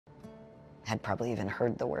had probably even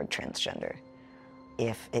heard the word transgender.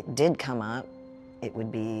 If it did come up, it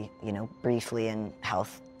would be, you know, briefly in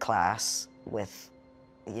health class with,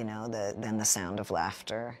 you know, then the sound of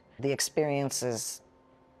laughter. The experiences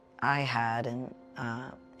I had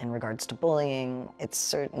in regards to bullying, it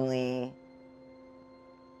certainly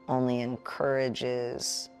only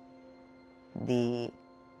encourages the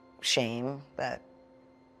shame that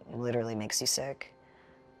literally makes you sick,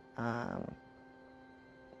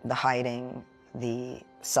 the hiding, the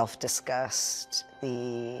self-disgust,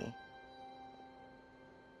 the,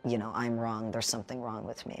 you know, I'm wrong, there's something wrong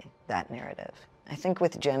with me, that narrative. I think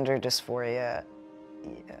with gender dysphoria,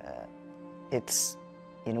 it's,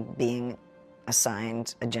 you know, being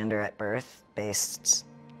assigned a gender at birth based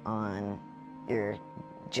on your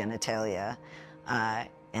genitalia,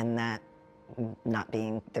 and that not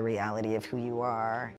being the reality of who you are,